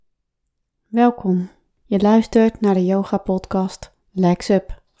Welkom. Je luistert naar de yoga podcast Legs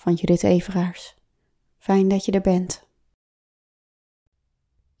Up van Judith Everaars. Fijn dat je er bent.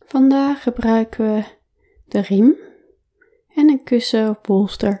 Vandaag gebruiken we de riem en een kussen of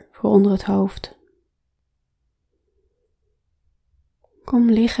bolster voor onder het hoofd. Kom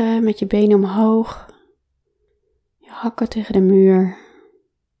liggen met je benen omhoog, je hakken tegen de muur.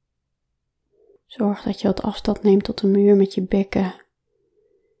 Zorg dat je wat afstand neemt tot de muur met je bekken,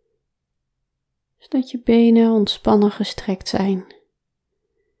 zodat je benen ontspannen gestrekt zijn.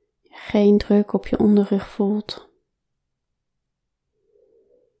 Je geen druk op je onderrug voelt.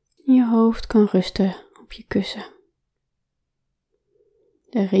 Je hoofd kan rusten op je kussen.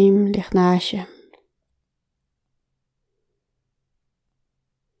 De riem ligt naast je.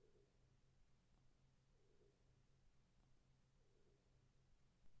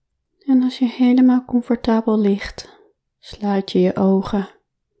 En als je helemaal comfortabel ligt, sluit je je ogen.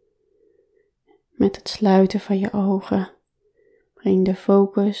 Met het sluiten van je ogen breng de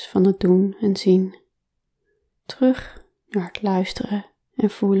focus van het doen en zien terug naar het luisteren en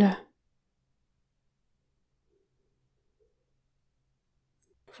voelen.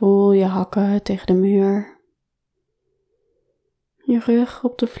 Voel je hakken tegen de muur, je rug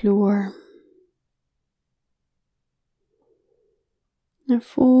op de vloer. En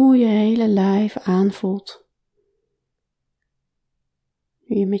voel je hele lijf aanvoelt,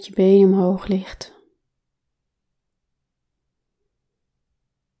 nu je met je benen omhoog ligt.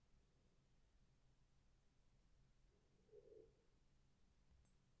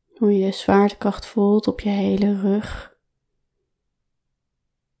 Hoe je de zwaartekracht voelt op je hele rug.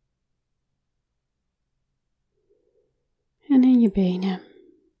 En in je benen.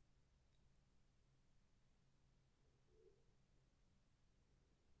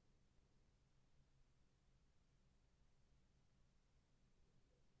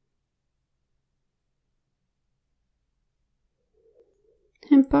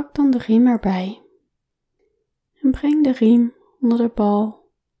 En pak dan de riem erbij. En breng de riem onder de bal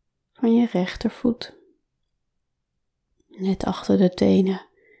van je rechtervoet. Net achter de tenen.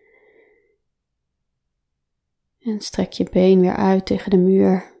 En strek je been weer uit tegen de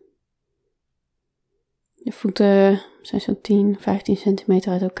muur. De voeten zijn zo'n 10-15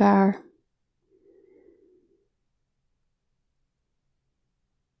 centimeter uit elkaar.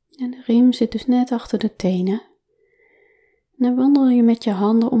 En de riem zit dus net achter de tenen. En dan wandel je met je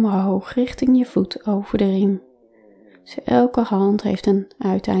handen omhoog richting je voet over de riem. Dus elke hand heeft een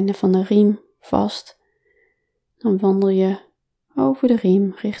uiteinde van de riem vast. Dan wandel je over de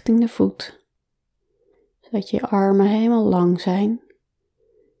riem richting de voet. Zodat je armen helemaal lang zijn.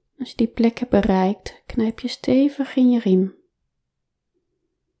 Als je die plek hebt bereikt, knijp je stevig in je riem.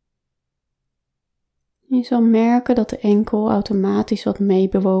 Je zal merken dat de enkel automatisch wat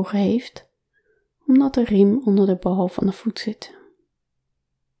meebewogen heeft, omdat de riem onder de bal van de voet zit.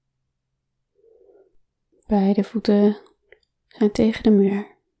 Beide voeten zijn tegen de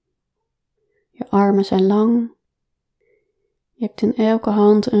muur. Je armen zijn lang. Je hebt in elke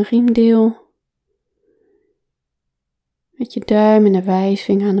hand een riemdeel. Met je duim en de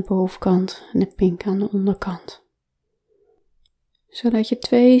wijsvinger aan de bovenkant en de pink aan de onderkant. Zodat je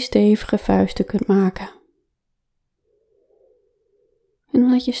 2 stevige vuisten kunt maken. En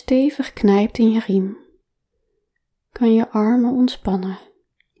omdat je stevig knijpt in je riem, kan je armen ontspannen.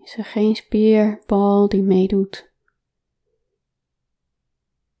 Is er geen spierbal die meedoet.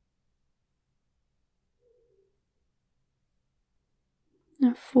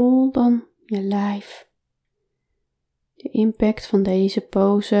 En voel dan je lijf. De impact van deze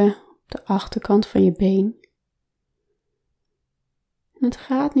pose op de achterkant van je been. En het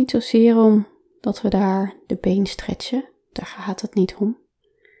gaat niet zozeer om dat we daar de been stretchen. Daar gaat het niet om.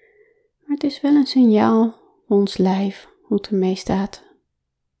 Maar het is wel een signaal voor ons lijf hoe het ermee staat.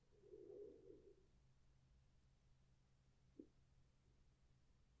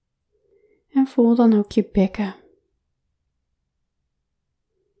 En voel dan ook je bekken.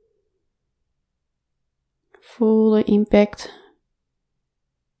 Voel de impact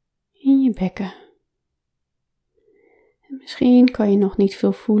in je bekken. En misschien kan je nog niet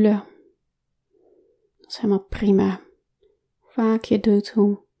veel voelen. Dat is helemaal prima. Hoe vaak je doet,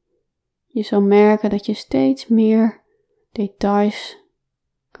 hoe je zal merken dat je steeds meer details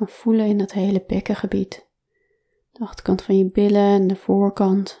kan voelen in dat hele bekkengebied. De achterkant van je billen en de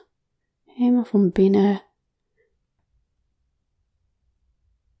voorkant. Helemaal van binnen.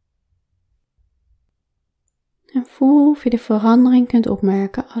 En voel of je de verandering kunt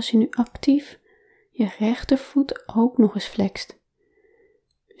opmerken als je nu actief je rechtervoet ook nog eens flext.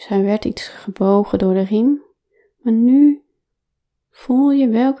 Dus hij werd iets gebogen door de riem, maar nu Voel je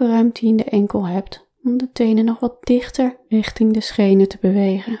welke ruimte je in de enkel hebt om de tenen nog wat dichter richting de schenen te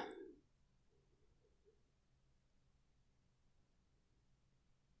bewegen.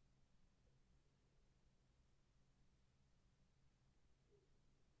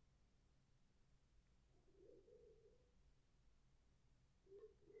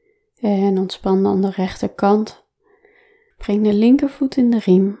 En ontspan dan de rechterkant. Breng de linkervoet in de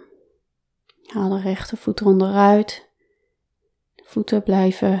riem. Haal de rechtervoet onderuit. De voeten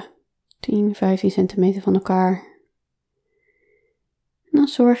blijven 10-15 centimeter van elkaar. En dan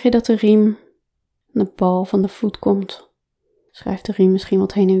zorg je dat de riem aan de bal van de voet komt. Schuif de riem misschien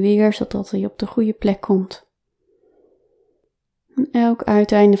wat heen en weer, zodat hij op de goede plek komt. En elk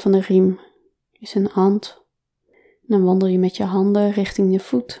uiteinde van de riem is een hand. En dan wandel je met je handen richting je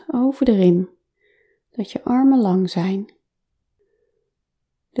voet over de riem, dat je armen lang zijn.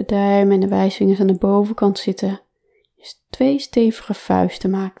 De duim en de wijsvingers aan de bovenkant zitten, je 2 stevige vuisten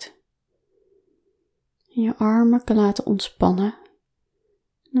maakt. En je armen kan laten ontspannen.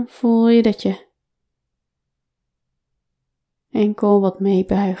 En dan voel je dat je enkel wat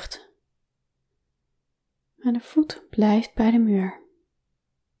meebuigt. Maar de voet blijft bij de muur.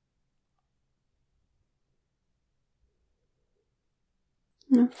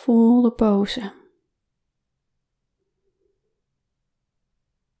 En voel de pose.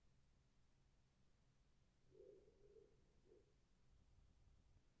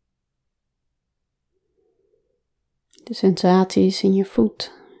 De sensaties in je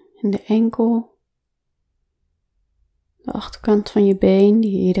voet en de enkel. De achterkant van je been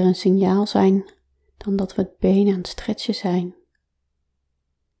die eerder een signaal zijn dan dat we het been aan het stretchen zijn.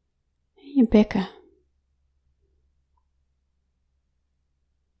 En je bekken.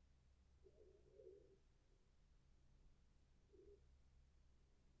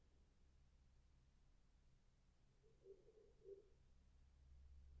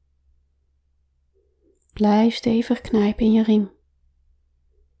 Blijf stevig knijpen in je riem.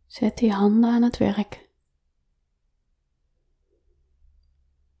 Zet die handen aan het werk.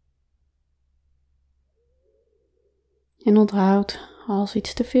 En onthoud, als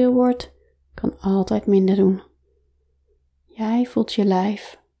iets te veel wordt, kan altijd minder doen. Jij voelt je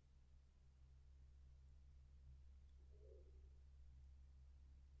lijf.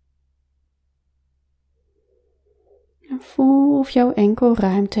 En voel of jouw enkel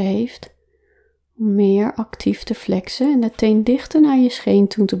ruimte heeft om meer actief te flexen en de teen dichter naar je scheen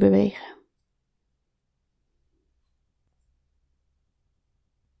toe te bewegen.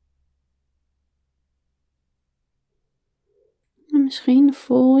 En misschien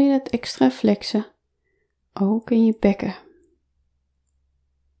voel je het extra flexen, ook in je bekken.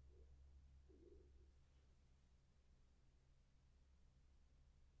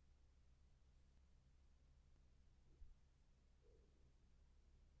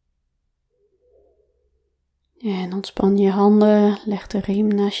 En ontspan je handen, leg de riem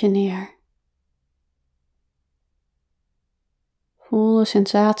naast je neer. Voel de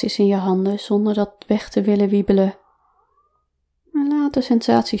sensaties in je handen zonder dat weg te willen wiebelen. Maar laat de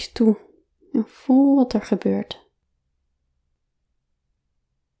sensaties toe en voel wat er gebeurt.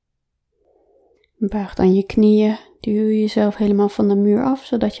 Buig dan je knieën, duw jezelf helemaal van de muur af,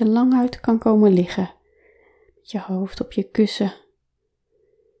 zodat je lang uit kan komen liggen. Met je hoofd op je kussen.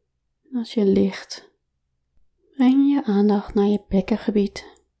 En als je ligt, breng je aandacht naar je bekkengebied.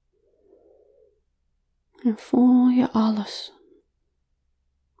 En voel je alles.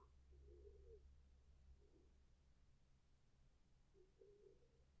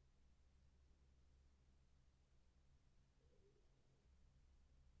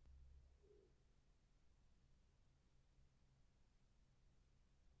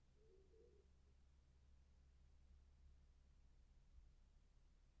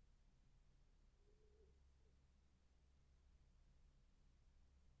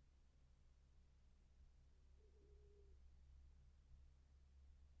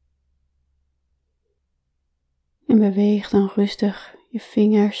 En beweeg dan rustig je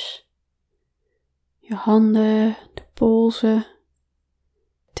vingers, je handen, de polsen,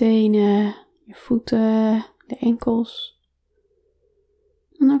 tenen, je voeten, de enkels.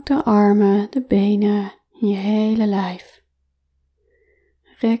 En ook de armen, de benen en je hele lijf.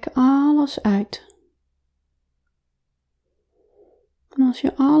 Rek alles uit. En als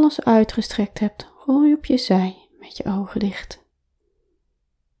je alles uitgestrekt hebt, rol je op je zij met je ogen dicht.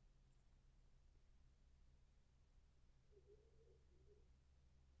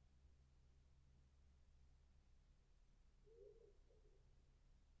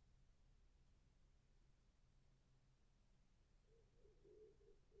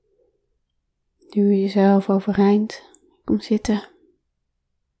 Duw jezelf overeind. Kom zitten.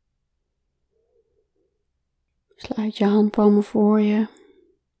 Sluit je handpalmen voor je.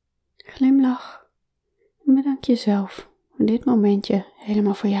 Glimlach en bedank jezelf voor dit momentje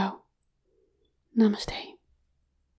helemaal voor jou. Namaste.